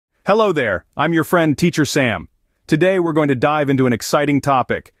Hello there, I'm your friend Teacher Sam. Today we're going to dive into an exciting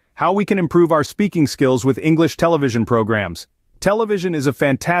topic: how we can improve our speaking skills with English television programs. Television is a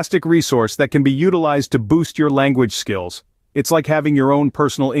fantastic resource that can be utilized to boost your language skills. It's like having your own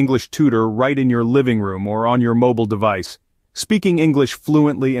personal English tutor right in your living room or on your mobile device. Speaking English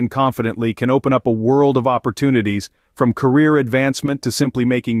fluently and confidently can open up a world of opportunities, from career advancement to simply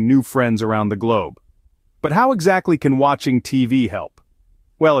making new friends around the globe. But how exactly can watching TV help?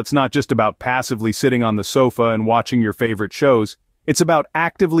 Well, it's not just about passively sitting on the sofa and watching your favorite shows. It's about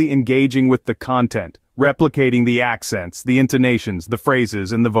actively engaging with the content, replicating the accents, the intonations, the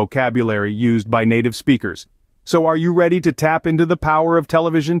phrases, and the vocabulary used by native speakers. So are you ready to tap into the power of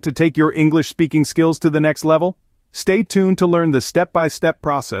television to take your English speaking skills to the next level? Stay tuned to learn the step-by-step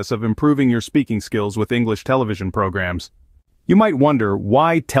process of improving your speaking skills with English television programs. You might wonder,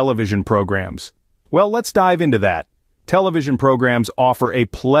 why television programs? Well, let's dive into that. Television programs offer a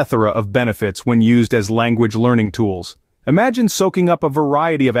plethora of benefits when used as language learning tools. Imagine soaking up a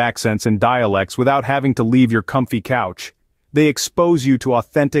variety of accents and dialects without having to leave your comfy couch. They expose you to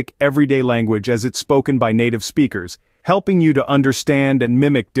authentic, everyday language as it's spoken by native speakers, helping you to understand and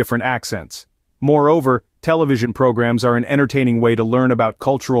mimic different accents. Moreover, television programs are an entertaining way to learn about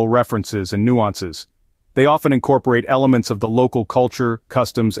cultural references and nuances. They often incorporate elements of the local culture,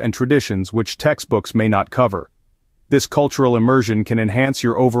 customs, and traditions which textbooks may not cover. This cultural immersion can enhance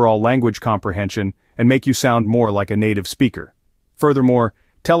your overall language comprehension and make you sound more like a native speaker. Furthermore,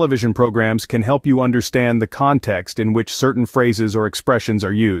 television programs can help you understand the context in which certain phrases or expressions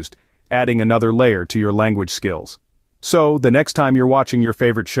are used, adding another layer to your language skills. So, the next time you're watching your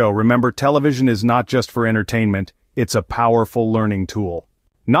favorite show, remember, television is not just for entertainment, it's a powerful learning tool.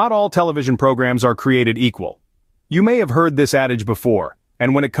 Not all television programs are created equal. You may have heard this adage before,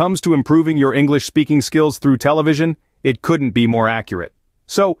 and when it comes to improving your English speaking skills through television, it couldn't be more accurate.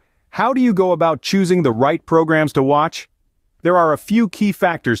 So, how do you go about choosing the right programs to watch? There are a few key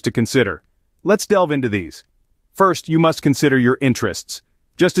factors to consider. Let's delve into these. First, you must consider your interests.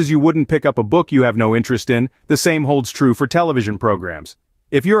 Just as you wouldn't pick up a book you have no interest in, the same holds true for television programs.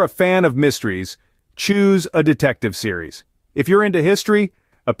 If you're a fan of mysteries, choose a detective series. If you're into history,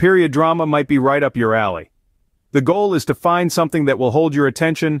 a period drama might be right up your alley. The goal is to find something that will hold your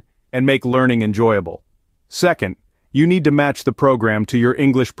attention and make learning enjoyable. Second, you need to match the program to your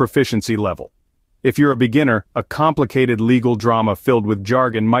English proficiency level. If you're a beginner, a complicated legal drama filled with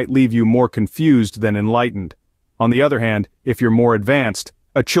jargon might leave you more confused than enlightened. On the other hand, if you're more advanced,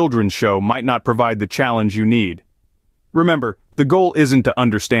 a children's show might not provide the challenge you need. Remember, the goal isn't to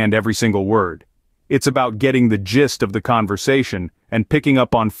understand every single word. It's about getting the gist of the conversation and picking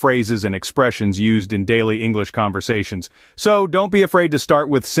up on phrases and expressions used in daily English conversations. So don't be afraid to start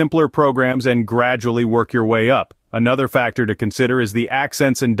with simpler programs and gradually work your way up. Another factor to consider is the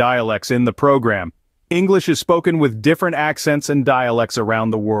accents and dialects in the program. English is spoken with different accents and dialects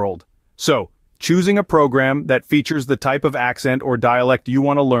around the world. So, choosing a program that features the type of accent or dialect you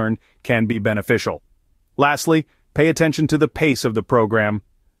want to learn can be beneficial. Lastly, pay attention to the pace of the program.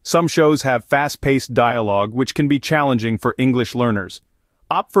 Some shows have fast-paced dialogue, which can be challenging for English learners.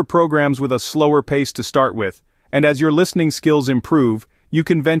 Opt for programs with a slower pace to start with, and as your listening skills improve, you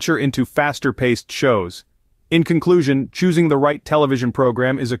can venture into faster-paced shows. In conclusion, choosing the right television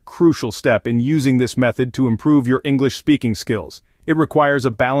program is a crucial step in using this method to improve your English speaking skills. It requires a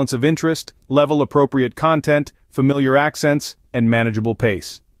balance of interest, level-appropriate content, familiar accents, and manageable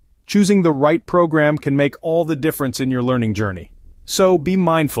pace. Choosing the right program can make all the difference in your learning journey. So be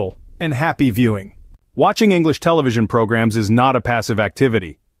mindful and happy viewing. Watching English television programs is not a passive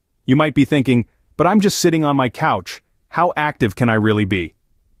activity. You might be thinking, but I'm just sitting on my couch. How active can I really be?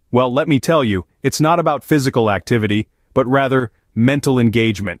 Well, let me tell you, it's not about physical activity, but rather mental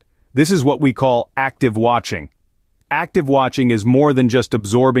engagement. This is what we call active watching. Active watching is more than just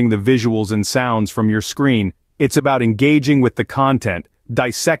absorbing the visuals and sounds from your screen. It's about engaging with the content,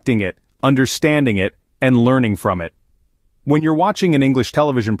 dissecting it, understanding it, and learning from it. When you're watching an English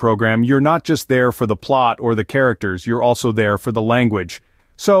television program, you're not just there for the plot or the characters, you're also there for the language.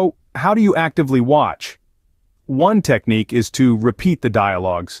 So, how do you actively watch? One technique is to repeat the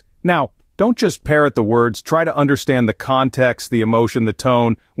dialogues. Now, don't just parrot the words, try to understand the context, the emotion, the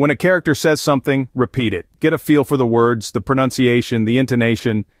tone. When a character says something, repeat it. Get a feel for the words, the pronunciation, the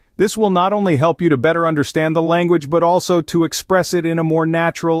intonation. This will not only help you to better understand the language, but also to express it in a more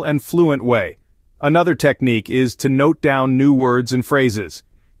natural and fluent way. Another technique is to note down new words and phrases.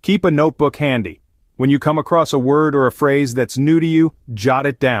 Keep a notebook handy. When you come across a word or a phrase that's new to you, jot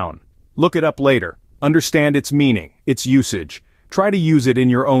it down. Look it up later. Understand its meaning, its usage. Try to use it in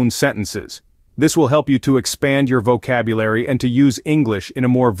your own sentences. This will help you to expand your vocabulary and to use English in a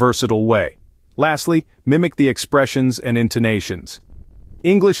more versatile way. Lastly, mimic the expressions and intonations.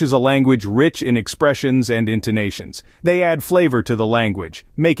 English is a language rich in expressions and intonations. They add flavor to the language,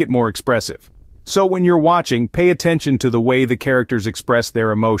 make it more expressive. So when you're watching, pay attention to the way the characters express their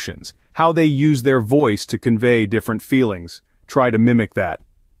emotions, how they use their voice to convey different feelings. Try to mimic that.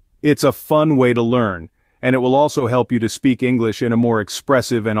 It's a fun way to learn, and it will also help you to speak English in a more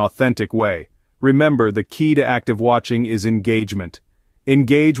expressive and authentic way. Remember, the key to active watching is engagement.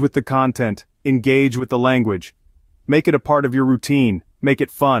 Engage with the content, engage with the language. Make it a part of your routine, make it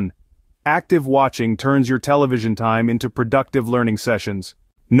fun. Active watching turns your television time into productive learning sessions.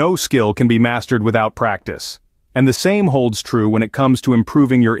 No skill can be mastered without practice. And the same holds true when it comes to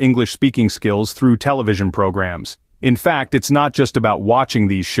improving your English speaking skills through television programs. In fact, it's not just about watching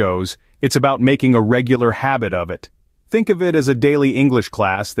these shows, it's about making a regular habit of it. Think of it as a daily English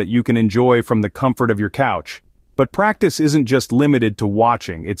class that you can enjoy from the comfort of your couch. But practice isn't just limited to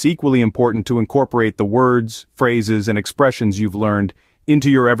watching, it's equally important to incorporate the words, phrases, and expressions you've learned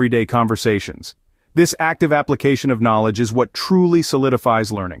into your everyday conversations. This active application of knowledge is what truly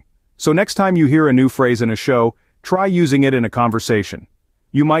solidifies learning. So next time you hear a new phrase in a show, try using it in a conversation.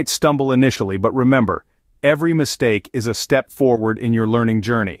 You might stumble initially, but remember, every mistake is a step forward in your learning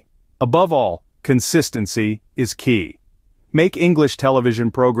journey. Above all, consistency is key. Make English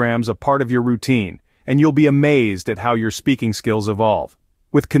television programs a part of your routine, and you'll be amazed at how your speaking skills evolve.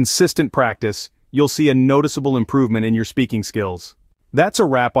 With consistent practice, you'll see a noticeable improvement in your speaking skills. That's a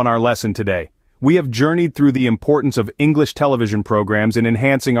wrap on our lesson today. We have journeyed through the importance of English television programs in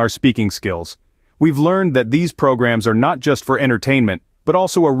enhancing our speaking skills. We've learned that these programs are not just for entertainment, but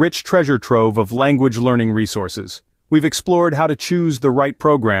also a rich treasure trove of language learning resources. We've explored how to choose the right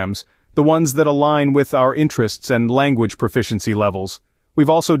programs, the ones that align with our interests and language proficiency levels. We've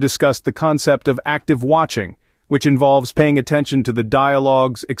also discussed the concept of active watching, which involves paying attention to the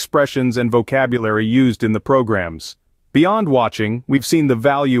dialogues, expressions, and vocabulary used in the programs. Beyond watching, we've seen the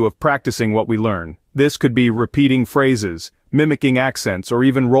value of practicing what we learn. This could be repeating phrases, mimicking accents, or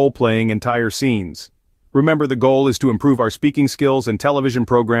even role-playing entire scenes. Remember, the goal is to improve our speaking skills, and television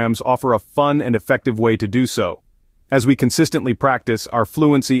programs offer a fun and effective way to do so. As we consistently practice, our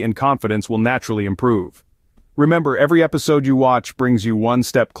fluency and confidence will naturally improve. Remember, every episode you watch brings you one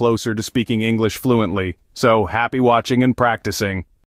step closer to speaking English fluently, so happy watching and practicing.